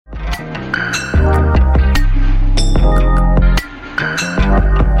Hello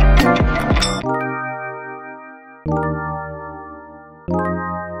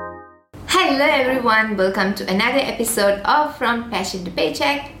everyone, welcome to another episode of From Passion to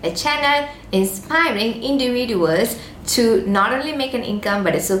Paycheck, a channel inspiring individuals to not only make an income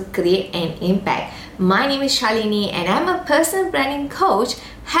but also create an impact. My name is Shalini and I'm a personal branding coach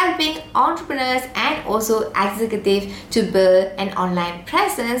helping entrepreneurs and also executives to build an online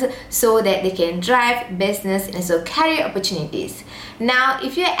presence so that they can drive business and also career opportunities. Now,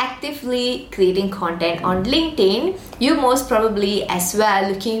 if you're actively creating content on LinkedIn, you most probably as well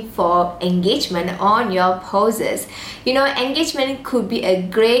looking for engagement on your posts. Engagement could be a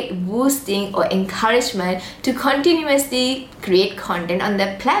great boosting or encouragement to continuously create content on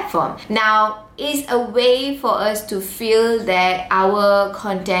the platform. Now, it's a way for us to feel that our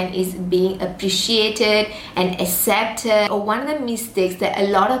content is being appreciated and accepted. Or one of the mistakes that a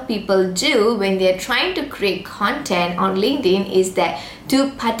lot of people do when they're trying to create content on LinkedIn is that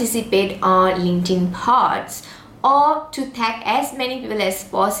to participate on LinkedIn posts or to tag as many people as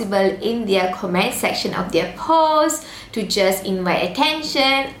possible in their comment section of their posts to just invite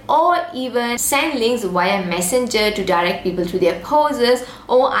attention, or even send links via messenger to direct people to their posts.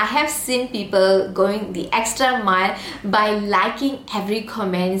 Or I have seen people going the extra mile by liking every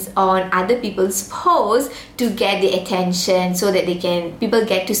comments on other people's posts to get the attention so that people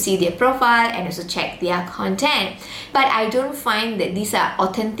get to see their profile and also check their content. But I don't find that these are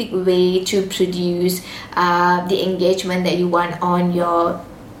authentic way to produce the engagement that you want on your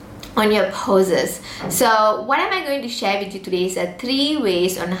posts. So what am I going to share with you today is 3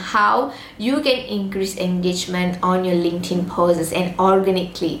 ways on how you can increase engagement on your LinkedIn posts and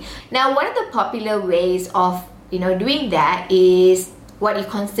organically. Now, one of the popular ways of doing that is what you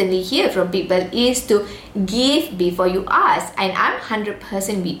constantly hear from people is to give before you ask, and I'm 100%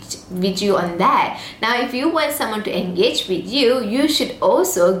 with you on that. Now, if you want someone to engage with you, you should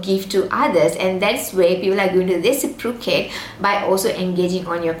also give to others, and that's where people are going to reciprocate by also engaging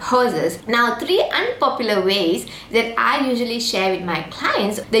on your posts. Now, 3 unpopular ways that I usually share with my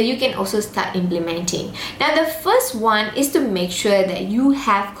clients that you can also start implementing. Now, the first one is to make sure that you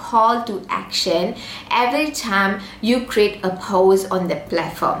have call to action every time you create a post on the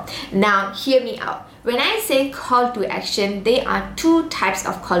platform. Now, hear me out. When I say call to action, there are 2 types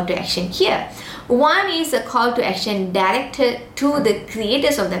of call to action here. One is a call to action directed to the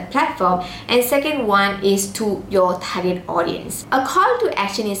creators of the platform, and second one is to your target audience. A call to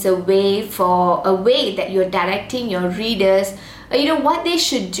action is a way that you're directing your readers what they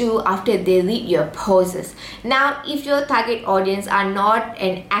should do after they read your posts. Now, if your target audience are not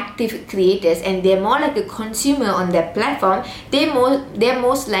an active creators and they're more like a consumer on their platform, they're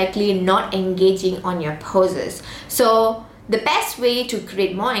most likely not engaging on your posts. So the best way to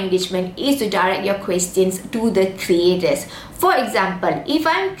create more engagement is to direct your questions to the creators. For example, if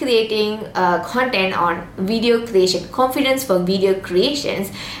I'm creating content on video creation, confidence for video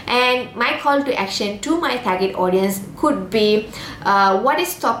creations, and my call to action to my target audience could be what is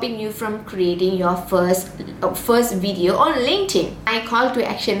stopping you from creating your first video on LinkedIn. My call to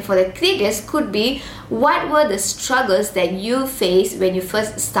action for the creators could be what were the struggles that you faced when you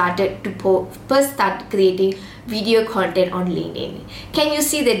first started creating video content on LinkedIn. Can you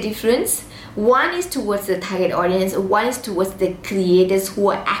see the difference? One is towards the target audience, one is towards the creators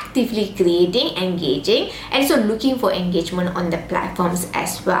who are actively creating, engaging, and so looking for engagement on the platforms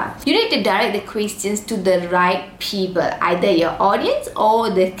as well. You need to direct the questions to the right people, either your audience or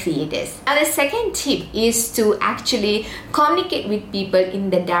the creators. Now, the second tip is to actually communicate with people in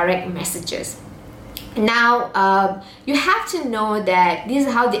the direct messages. Now, you have to know that this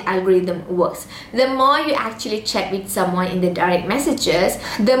is how the algorithm works. The more you actually chat with someone in the direct messages,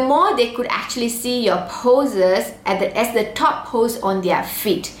 the more they could actually see your posts as the top post on their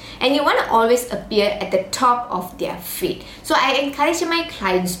feed. And you want to always appear at the top of their feed. So I encourage my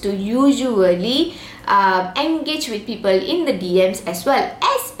clients to usually engage with people in the DMs as well,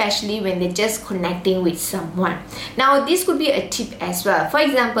 especially when they're just connecting with someone. Now, this could be a tip as well. For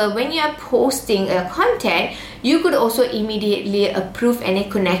example, when you are posting content, you could also immediately approve any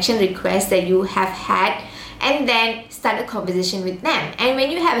connection requests that you have had and then start a conversation with them. And when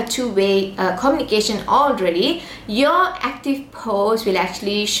you have a two-way communication already, your active post will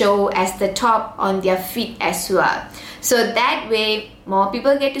actually show as the top on their feed as well. So that way, more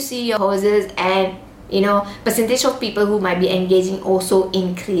people get to see your posts and percentage of people who might be engaging also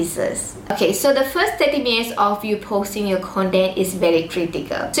increases. Okay, so the first 30 minutes of you posting your content is very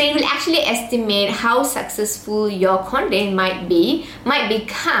critical. So it will actually estimate how successful your content might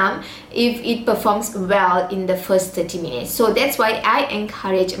become if it performs well in the first 30 minutes. So that's why I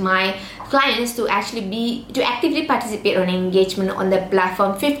encourage my clients to actively participate on engagement on the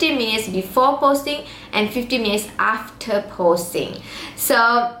platform 15 minutes before posting and 15 minutes after posting.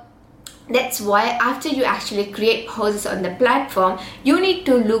 So that's why after you actually create posts on the platform, you need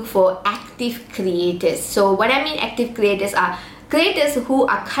to look for active creators. So what I mean active creators are creators who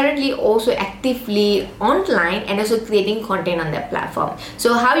are currently also actively online and also creating content on the platform.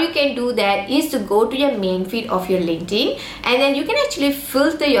 So how you can do that is to go to your main feed of your LinkedIn, and then you can actually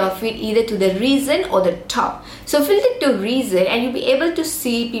filter your feed either to the recent or the top. So filter to recent, and you'll be able to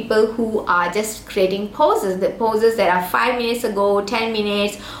see people who are just creating posts, the posts that are 5 minutes ago, 10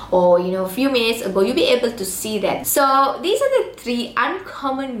 minutes, or a few minutes ago. You'll be able to see that. So these are the 3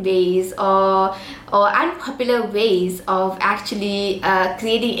 uncommon ways or unpopular ways of actually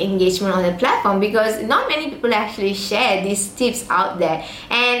creating engagement on the platform, because not many people actually share these tips out there,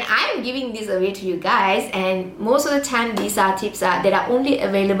 and I'm giving this away to you guys. And most of the time these are tips that are only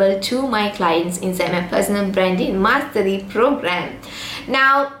available to my clients inside my personal branding mastery program.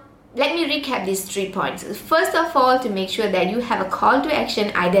 Now let me recap these 3 points. First of all, to make sure that you have a call to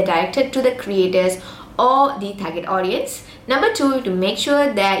action either directed to the creators or the target audience. Number 2, to make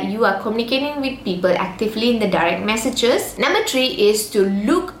sure that you are communicating with people actively in the direct messages. Number 3 is to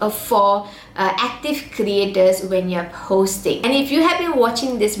look for active creators when you're posting. And if you have been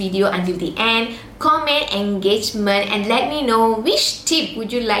watching this video until the end, comment engagement and let me know which tip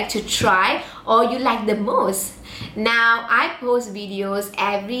would you like to try or you like the most. Now I post videos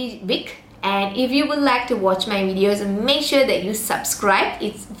every week, and if you would like to watch my videos, make sure that you subscribe,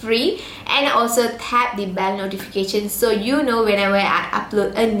 it's free, and also tap the bell notification so you know whenever I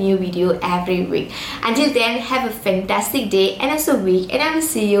upload a new video every week. Until then, have a fantastic day and also week, and I will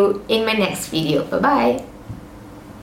see you in my next video. Bye bye.